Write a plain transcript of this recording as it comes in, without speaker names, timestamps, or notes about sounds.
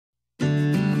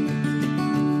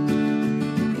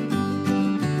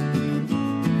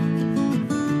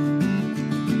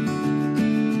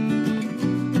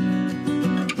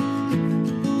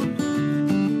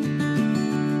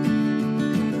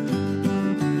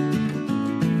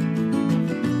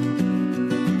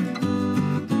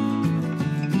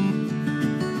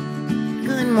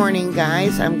morning,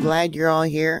 guys. I'm glad you're all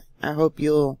here. I hope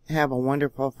you'll have a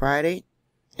wonderful Friday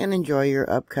and enjoy your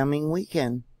upcoming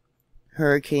weekend.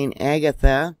 Hurricane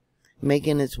Agatha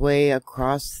making its way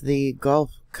across the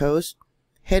Gulf Coast,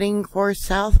 heading for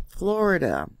South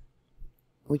Florida,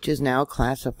 which is now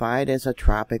classified as a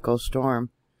tropical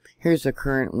storm. Here's the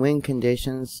current wind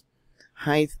conditions.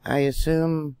 Height, I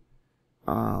assume,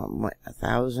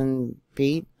 1,000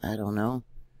 feet? I don't know.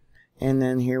 And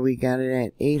then here we got it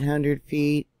at 800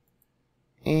 feet,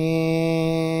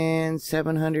 and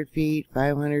 700 feet,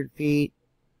 500 feet,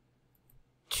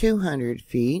 200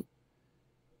 feet,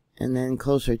 and then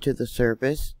closer to the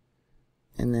surface.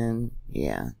 And then,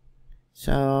 yeah.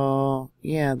 So,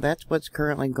 yeah, that's what's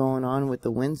currently going on with the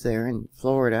winds there in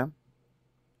Florida.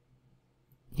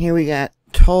 Here we got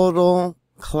total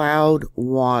cloud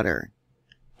water,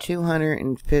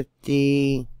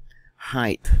 250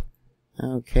 height.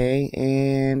 Okay,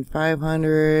 and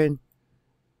 500,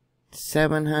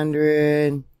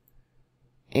 700,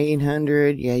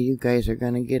 800. Yeah, you guys are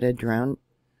going to get a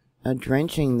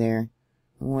drenching there.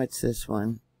 What's this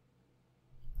one?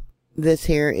 This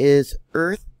here is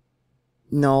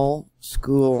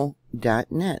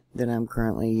earthnullschool.net that I'm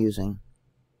currently using.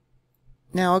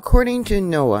 Now, according to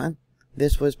NOAA,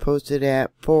 this was posted at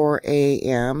 4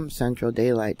 a.m. Central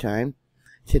Daylight Time.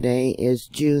 Today is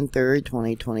June 3rd,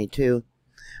 2022.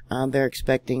 They're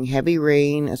expecting heavy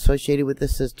rain associated with the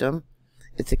system.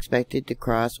 It's expected to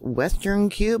cross western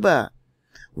Cuba,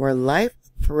 where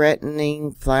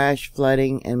life-threatening flash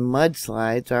flooding and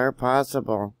mudslides are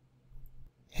possible.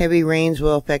 Heavy rains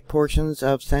will affect portions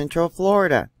of Central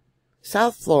Florida,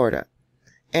 South Florida,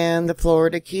 and the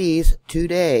Florida Keys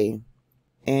today,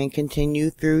 and continue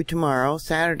through tomorrow,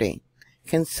 Saturday.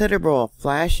 Considerable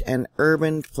flash and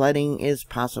urban flooding is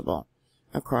possible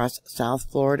across South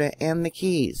Florida and the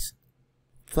Keys.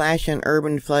 Flash and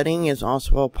urban flooding is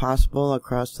also possible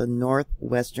across the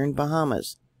northwestern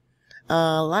Bahamas.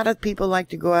 A lot of people like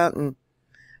to go out and,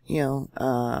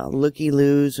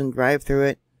 looky-loos and drive through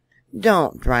it.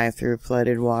 Don't drive through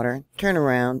flooded water. Turn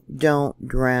around. Don't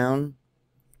drown.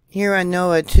 Here on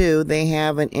NOAA, too, they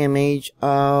have an image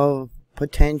of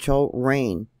potential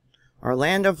rain.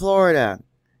 Orlando, Florida,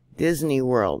 Disney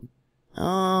World.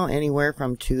 Oh, anywhere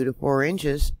from 2 to 4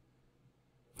 inches.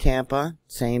 Tampa,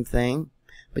 same thing.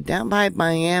 But down by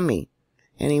Miami,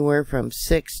 anywhere from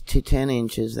 6 to 10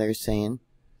 inches, they're saying.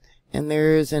 And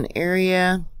there's an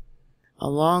area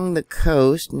along the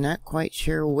coast, not quite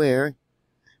sure where,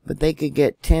 but they could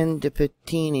get 10 to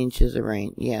 15 inches of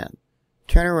rain. Yeah.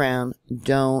 Turn around.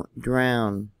 Don't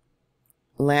drown.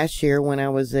 Last year when I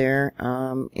was there,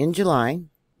 in July,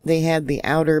 they had the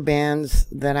outer bands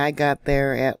that I got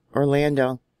there at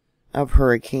Orlando of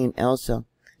Hurricane Elsa.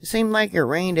 It seemed like it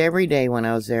rained every day when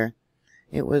I was there.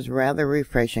 It was rather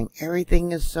refreshing.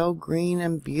 Everything is so green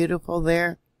and beautiful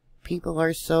there. People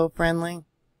are so friendly.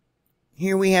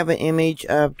 Here we have an image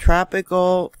of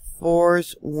tropical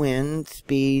force wind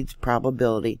speeds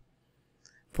probability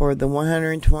for the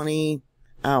 120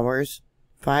 hours,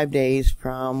 5 days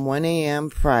from 1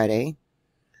 a.m. Friday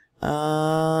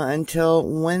until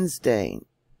Wednesday,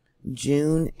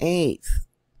 June 8th.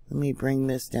 Let me bring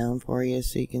this down for you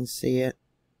so you can see it.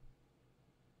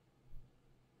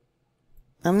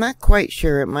 I'm not quite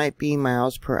sure. It might be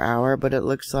miles per hour, but it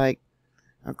looks like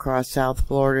across South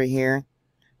Florida here,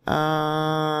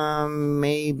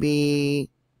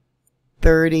 maybe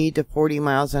 30 to 40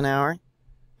 miles an hour.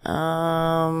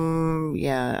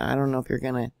 Yeah, I don't know if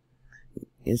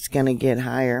it's gonna get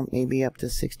higher, maybe up to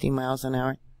 60 miles an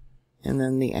hour. And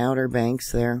then the outer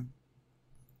banks there.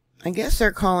 I guess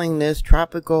they're calling this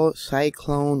Tropical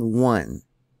Cyclone 1.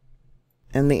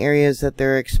 And the areas that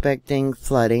they're expecting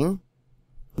flooding.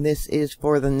 This is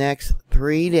for the next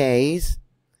 3 days.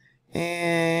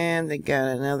 And they got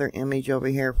another image over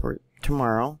here for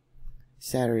tomorrow,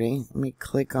 Saturday. Let me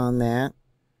click on that.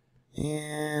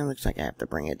 And looks like I have to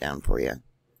bring it down for you.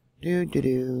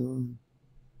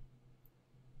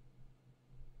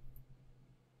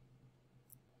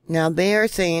 Now, they are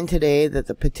saying today that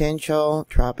the potential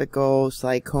Tropical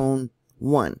Cyclone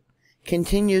 1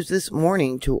 continues this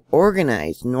morning to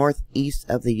organize northeast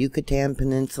of the Yucatan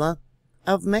Peninsula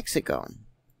of Mexico.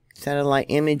 Satellite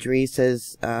imagery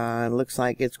says it looks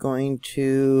like it's going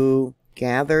to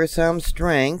gather some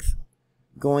strength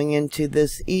going into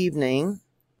this evening.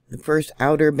 The first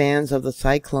outer bands of the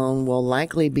cyclone will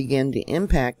likely begin to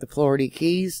impact the Florida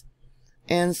Keys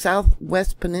and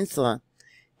Southwest Peninsula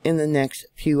in the next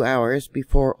few hours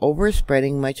before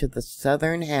overspreading much of the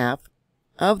southern half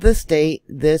of the state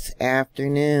this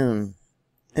afternoon.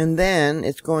 And then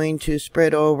it's going to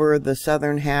spread over the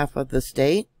southern half of the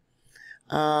state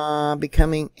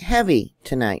becoming heavy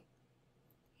tonight.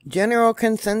 General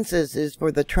consensus is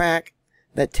for the track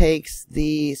that takes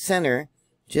the center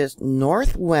just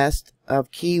northwest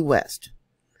of Key West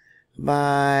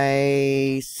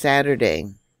by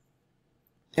Saturday.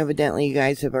 Evidently, you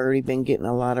guys have already been getting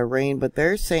a lot of rain, but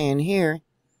they're saying here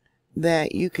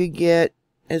that you could get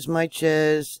as much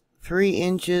as 3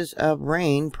 inches of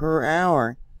rain per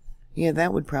hour. Yeah,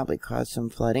 that would probably cause some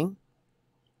flooding.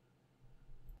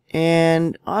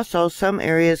 And also, some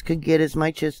areas could get as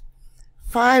much as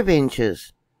 5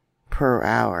 inches per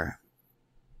hour.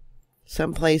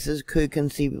 Some places could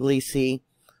conceivably see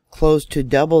close to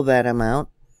double that amount,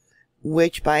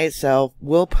 which by itself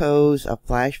will pose a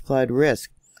flash flood risk.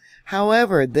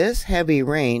 However, this heavy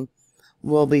rain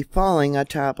will be falling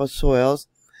atop of soils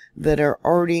that are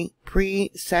already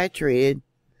pre-saturated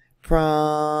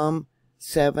from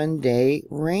 7-day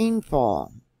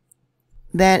rainfall.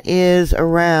 That is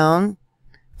around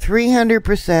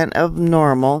 300% of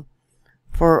normal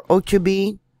for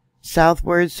Okeechobee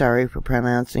southward. Sorry for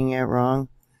pronouncing it wrong.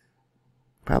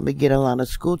 Probably get a lot of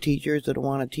school teachers that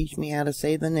want to teach me how to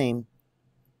say the name.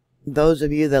 Those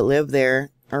of you that live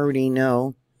there already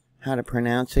know how to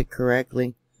pronounce it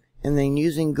correctly. And then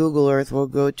using Google Earth, we'll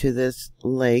go to this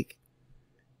lake.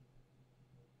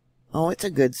 Oh, it's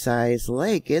a good sized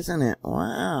lake, isn't it?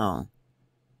 Wow.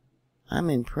 I'm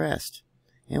impressed.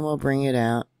 And we'll bring it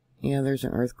out. Yeah, there's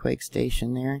an earthquake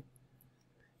station there.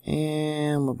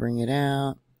 And we'll bring it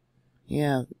out.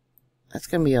 Yeah, that's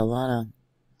going to be a lot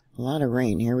of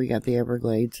rain. Here we got the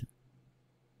Everglades.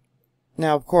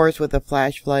 Now, of course, with the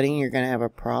flash flooding, you're going to have a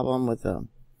problem with the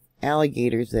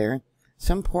alligators there.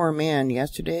 Some poor man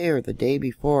yesterday or the day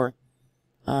before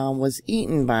was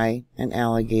eaten by an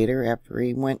alligator after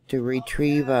he went to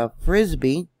retrieve a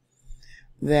frisbee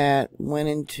that went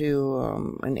into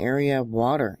an area of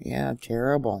water. Yeah,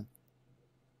 terrible.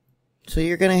 So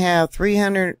you're going to have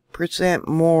 300%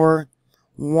 more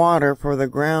water for the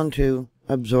ground to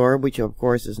absorb, which of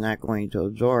course is not going to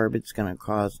absorb. It's going to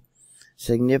cause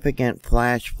significant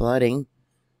flash flooding.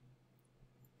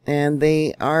 And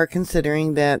they are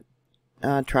considering that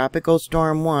Tropical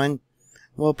Storm 1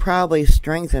 will probably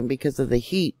strengthen because of the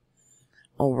heat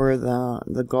over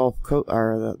the Gulf Coast,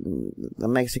 or the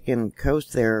Mexican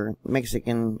coast there,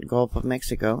 Mexican Gulf of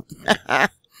Mexico.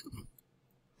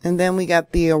 And then we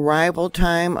got the arrival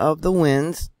time of the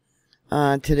winds.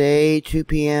 Today, 2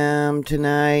 p.m.,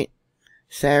 tonight,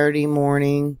 Saturday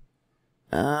morning.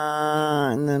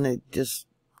 And then it just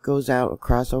goes out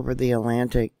across over the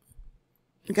Atlantic.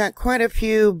 We got quite a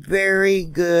few very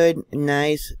good,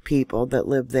 nice people that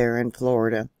live there in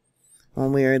Florida.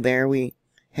 When we were there, we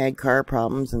had car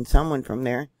problems, and someone from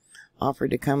there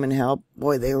offered to come and help.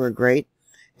 Boy, they were great.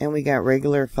 And we got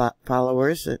regular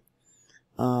followers that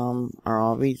are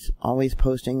always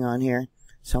posting on here.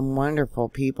 Some wonderful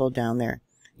people down there.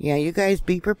 Yeah, you guys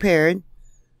be prepared.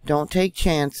 Don't take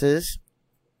chances.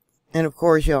 And of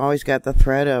course, you always got the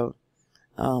threat of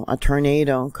a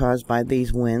tornado caused by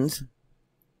these winds.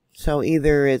 So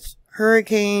either it's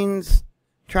hurricanes,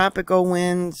 tropical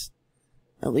winds.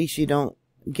 At least you don't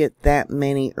get that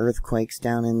many earthquakes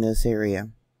down in this area.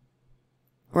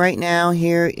 Right now,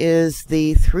 here is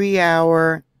the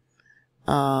 3-hour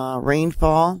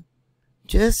rainfall.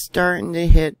 Just starting to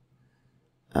hit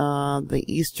the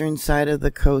eastern side of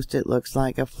the coast, it looks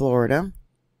like, of Florida.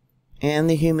 And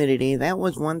the humidity. That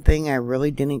was one thing I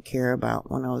really didn't care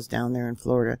about when I was down there in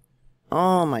Florida.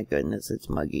 Oh my goodness, it's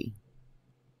muggy.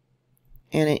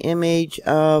 And an image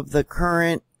of the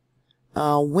current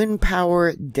wind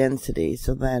power density.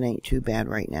 So that ain't too bad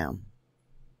right now.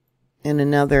 And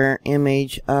another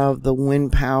image of the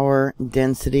wind power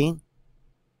density.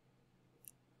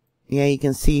 Yeah, you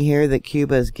can see here that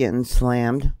Cuba is getting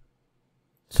slammed.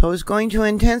 So it's going to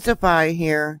intensify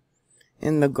here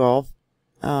in the Gulf.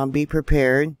 Be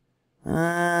prepared.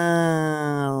 Yeah,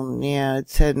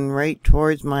 it's heading right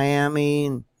towards Miami.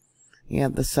 And you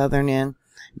have the southern end.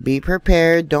 Be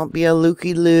prepared. Don't be a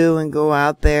looky-loo and go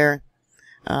out there.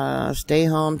 Stay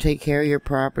home. Take care of your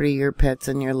property, your pets,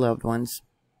 and your loved ones.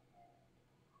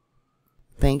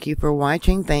 Thank you for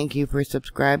watching. Thank you for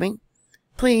subscribing.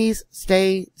 Please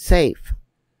stay safe.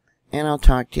 And I'll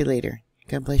talk to you later.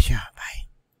 God bless you. Bye.